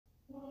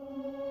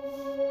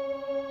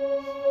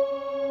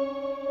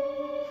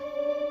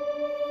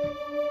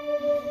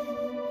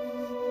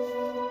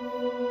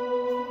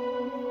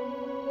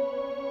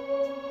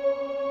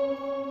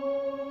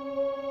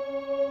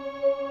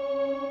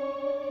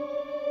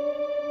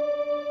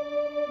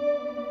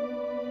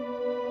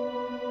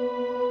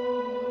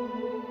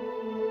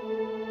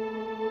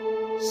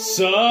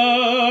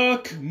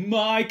Suck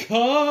my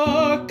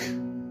cock,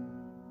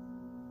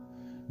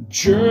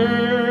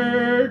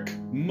 jerk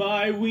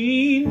my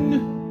ween,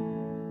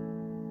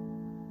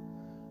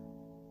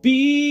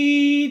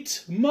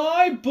 beat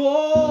my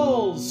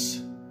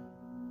balls,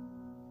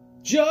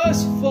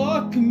 just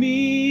fuck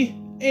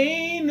me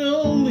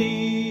anally,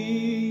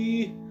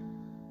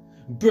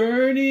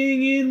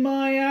 burning in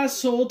my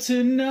asshole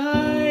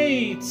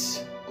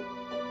tonight.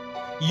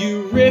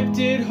 You ripped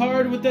it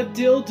hard with that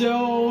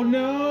dildo,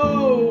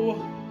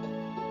 no.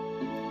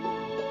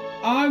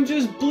 I'm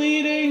just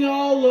bleeding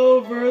all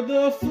over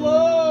the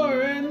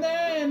floor, and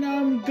then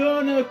I'm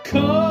gonna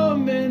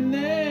come, and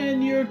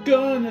then you're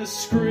gonna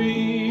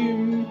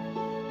scream.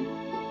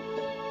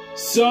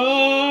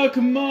 Suck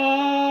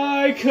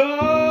my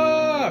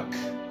cock,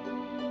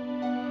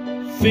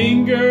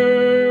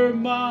 finger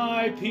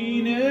my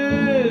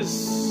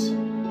penis,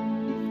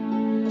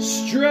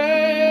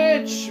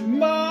 stretch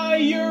my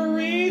urethra.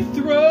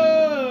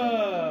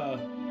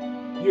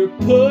 You're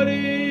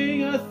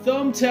putting a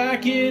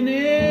thumbtack in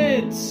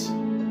it,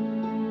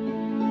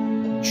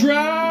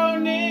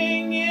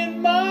 drowning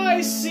in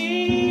my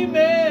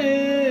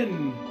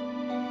semen.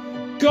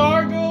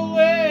 Gargle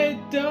it,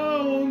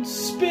 don't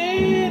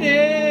spit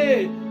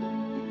it.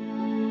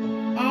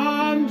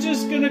 I'm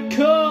just gonna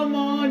come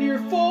on your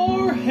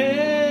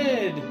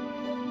forehead.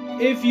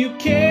 If you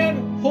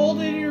can't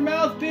hold it in your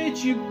mouth,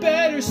 bitch, you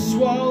better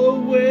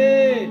swallow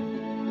it.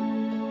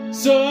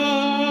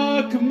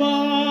 Suck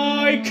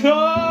my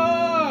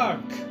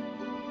cock,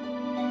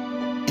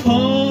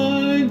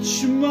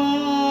 punch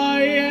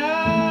my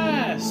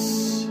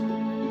ass,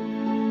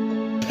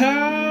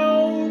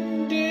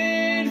 pound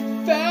it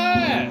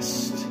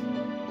fast,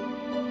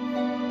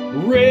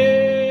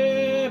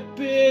 rip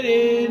it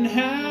in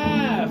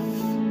half,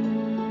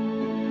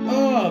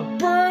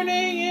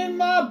 burning in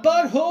my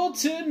butthole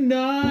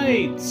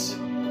tonight.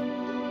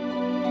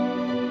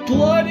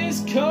 Blood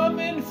is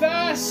coming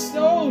fast,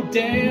 oh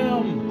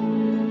damn.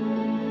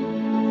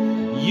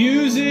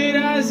 Use it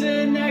as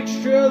an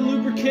extra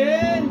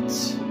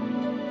lubricant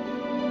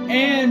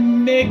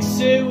and mix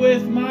it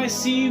with my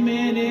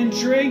semen and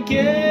drink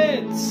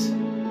it.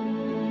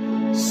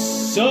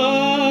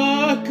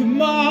 Suck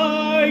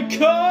my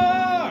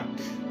cock,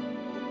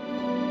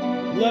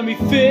 let me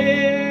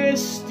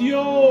fist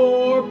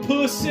your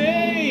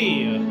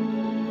pussy,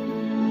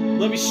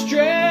 let me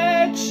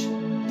stretch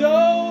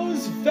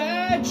those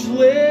vag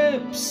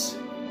lips.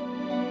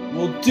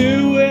 We'll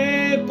do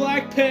it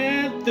Black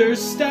Panther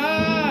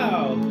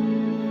style.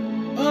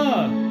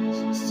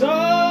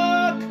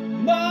 Suck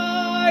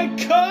my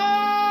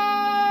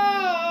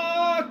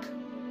cock,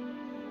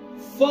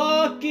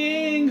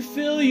 fucking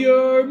fill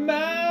your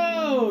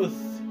mouth,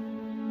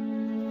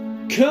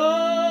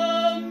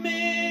 come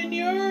in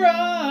your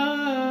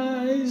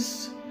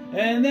eyes,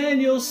 and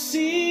then you'll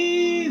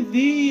see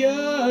the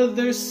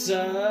other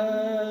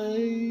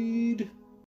side.